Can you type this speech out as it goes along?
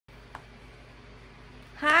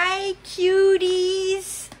Hi,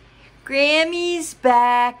 cuties. Grammy's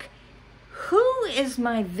back. Who is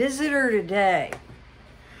my visitor today?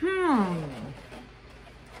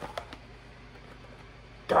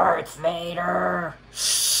 Darth Vader.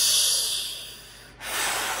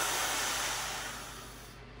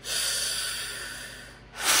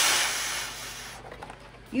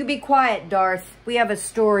 You be quiet, Darth. We have a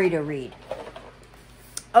story to read.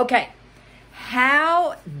 Okay.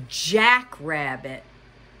 How Jackrabbit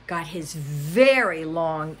got his very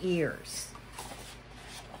long ears.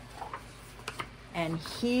 And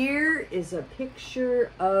here is a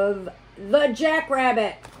picture of the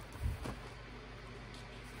Jackrabbit.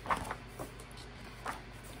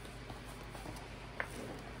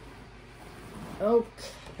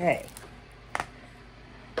 Okay.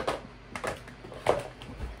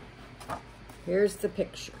 Here's the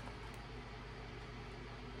picture.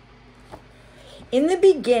 In the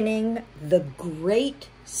beginning, the Great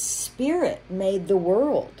Spirit made the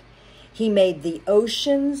world. He made the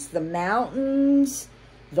oceans, the mountains,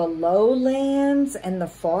 the lowlands, and the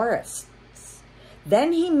forests.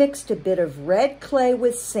 Then he mixed a bit of red clay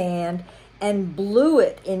with sand and blew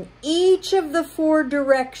it in each of the 4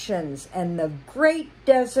 directions, and the great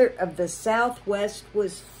desert of the Southwest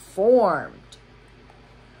was formed.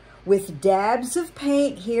 With dabs of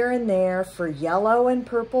paint here and there for yellow and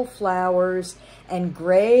purple flowers, and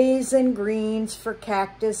grays and greens for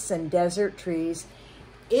cactus and desert trees,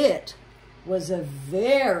 it was a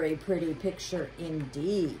very pretty picture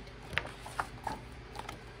indeed.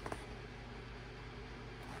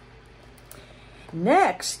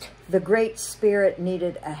 Next, the Great Spirit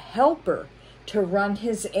needed a helper to run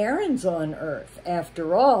his errands on Earth.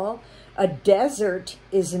 After all, a desert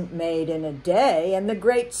isn't made in a day, and the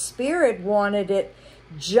Great Spirit wanted it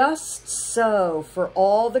just so for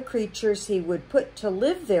all the creatures he would put to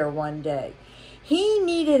live there one day. He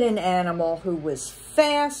needed an animal who was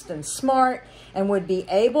fast and smart and would be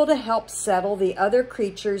able to help settle the other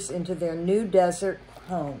creatures into their new desert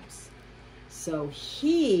homes. So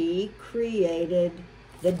he created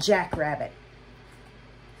the Jackrabbit.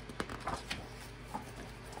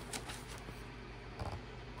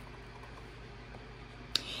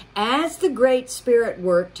 As the Great Spirit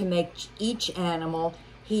worked to make each animal,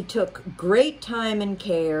 he took great time and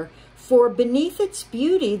care, for beneath its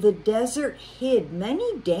beauty, the desert hid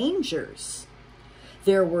many dangers.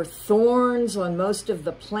 There were thorns on most of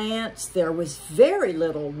the plants, there was very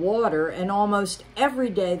little water, and almost every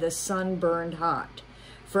day the sun burned hot.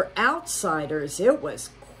 For outsiders, it was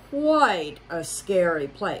quite a scary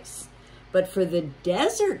place. But for the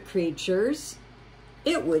desert creatures,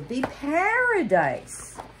 it would be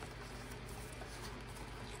paradise.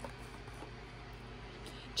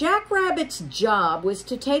 Jackrabbit's job was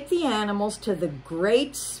to take the animals the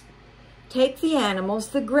Great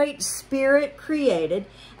Spirit created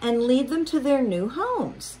and lead them to their new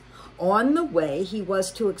homes. On the way, he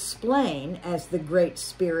was to explain, as the Great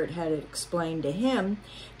Spirit had explained to him,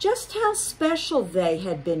 just how special they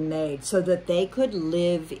had been made so that they could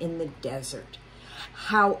live in the desert.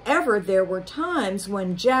 However, there were times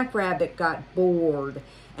when Jackrabbit got bored,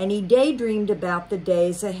 and he daydreamed about the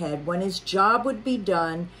days ahead when his job would be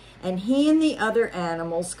done and he and the other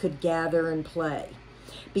animals could gather and play.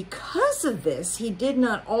 Because of this, he did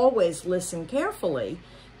not always listen carefully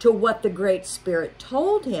to what the Great Spirit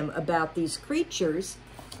told him about these creatures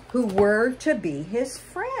who were to be his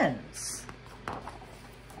friends.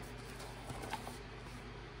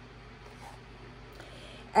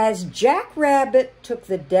 As Jackrabbit took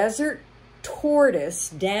the desert tortoise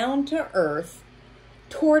down to earth,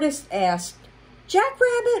 Tortoise asked,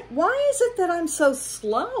 "Jackrabbit, why is it that I'm so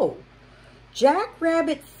slow?"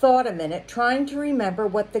 Jackrabbit thought a minute, trying to remember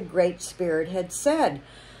what the Great Spirit had said.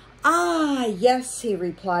 "Ah, yes," he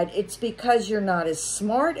replied, "it's because you're not as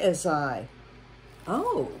smart as I."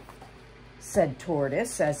 "Oh," said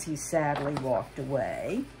Tortoise as he sadly walked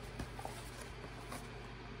away.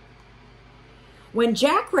 When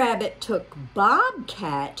Jackrabbit took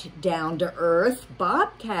Bobcat down to earth,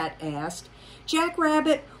 Bobcat asked,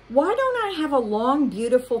 "Jackrabbit, why don't I have a long,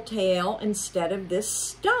 beautiful tail instead of this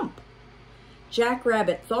stump?"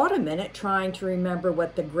 Jackrabbit thought a minute, trying to remember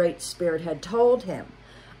what the Great Spirit had told him.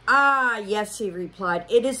 "Ah, yes," he replied,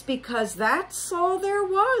 "it is because that's all there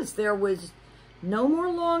was. There was no more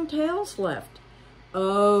long tails left."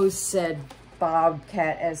 "Oh," said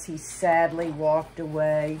Bobcat as he sadly walked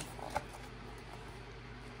away.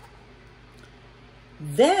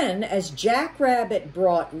 Then, as Jackrabbit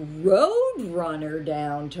brought Roadrunner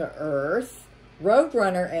down to earth,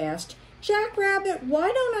 Roadrunner asked, "Jackrabbit,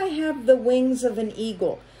 why don't I have the wings of an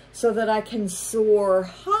eagle so that I can soar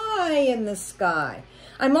high in the sky?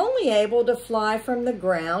 I'm only able to fly from the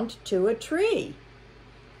ground to a tree."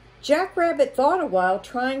 Jackrabbit thought a while,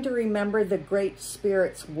 trying to remember the Great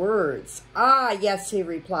Spirit's words. "Ah, yes," he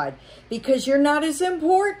replied, "because you're not as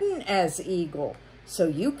important as Eagle, so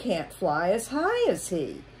you can't fly as high as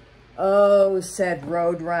he." "Oh," said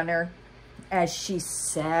Roadrunner, as she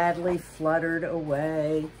sadly fluttered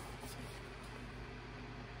away.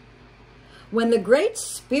 When the Great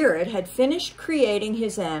Spirit had finished creating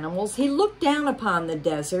his animals, he looked down upon the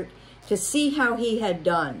desert to see how he had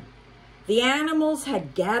done. The animals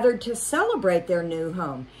had gathered to celebrate their new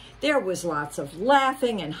home. There was lots of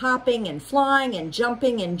laughing and hopping and flying and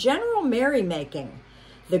jumping and general merrymaking.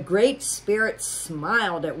 The Great Spirit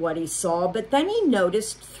smiled at what he saw, but then he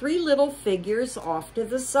noticed 3 little figures off to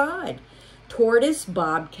the side. Tortoise,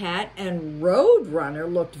 Bobcat, and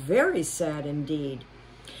Roadrunner looked very sad indeed.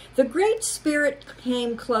 The Great Spirit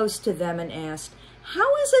came close to them and asked,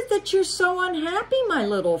 "How is it that you're so unhappy, my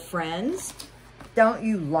little friends? Don't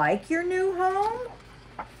you like your new home?"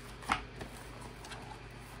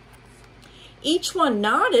 Each one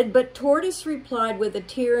nodded, but Tortoise replied with a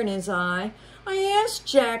tear in his eye, "I asked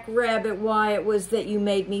Jackrabbit why it was that you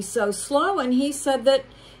made me so slow, and he said that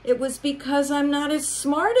it was because I'm not as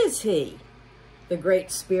smart as he." The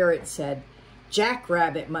Great Spirit said,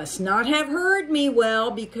 "Jackrabbit must not have heard me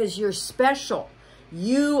well, because you're special.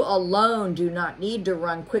 You alone do not need to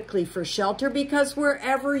run quickly for shelter, because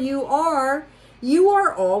wherever you are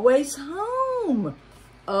always home."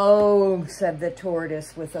 "Oh," said the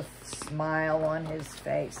tortoise with a smile on his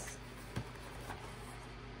face.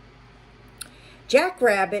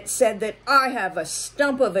 Jackrabbit said that "I have a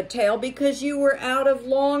stump of a tail because you were out of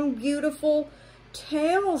long, beautiful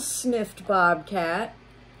tails," sniffed Bobcat.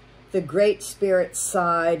 The Great Spirit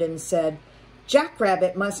sighed and said,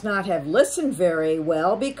 "Jackrabbit must not have listened very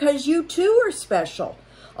well, because you too are special.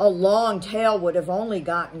 A long tail would have only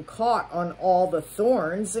gotten caught on all the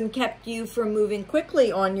thorns and kept you from moving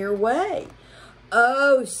quickly on your way."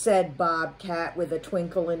 "Oh," said Bobcat with a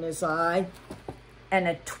twinkle in his eye and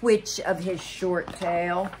a twitch of his short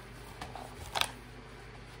tail.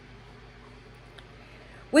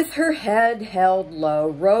 With her head held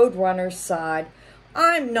low, Roadrunner sighed,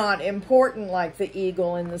 "I'm not important like the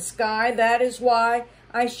eagle in the sky. That is why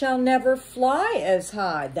I shall never fly as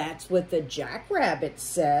high." That's what the Jackrabbit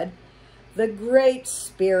said. The Great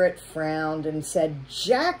Spirit frowned and said,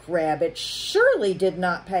 "Jackrabbit surely did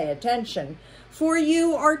not pay attention, for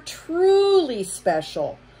you are truly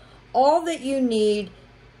special. All that you need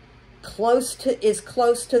is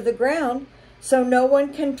close to the ground, so no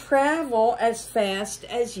one can travel as fast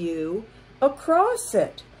as you across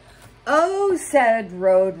it." "Oh," said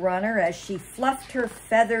Roadrunner as she fluffed her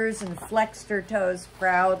feathers and flexed her toes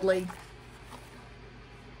proudly.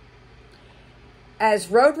 As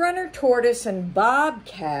Roadrunner, Tortoise, and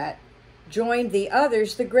Bobcat joined the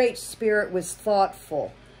others, the Great Spirit was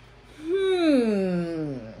thoughtful.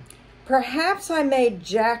 Perhaps I made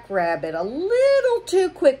Jackrabbit a little too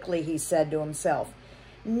quickly," he said to himself.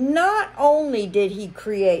 Not only did he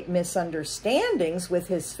create misunderstandings with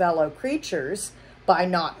his fellow creatures by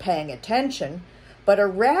not paying attention, but a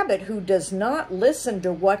rabbit who does not listen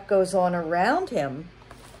to what goes on around him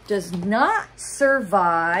does not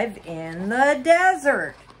survive in the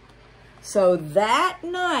desert. So that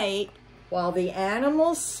night, while the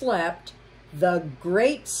animals slept, the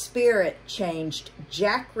Great Spirit changed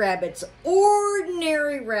Jackrabbit's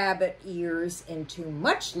ordinary rabbit ears into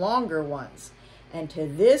much longer ones. And to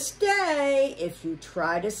this day, if you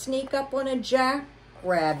try to sneak up on a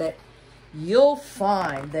jackrabbit, you'll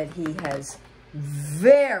find that he has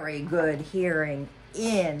very good hearing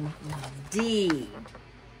indeed.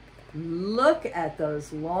 Look at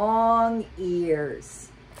those long ears.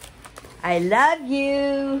 I love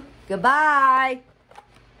you. Goodbye.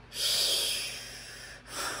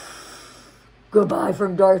 Goodbye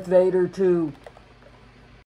from Darth Vader, too.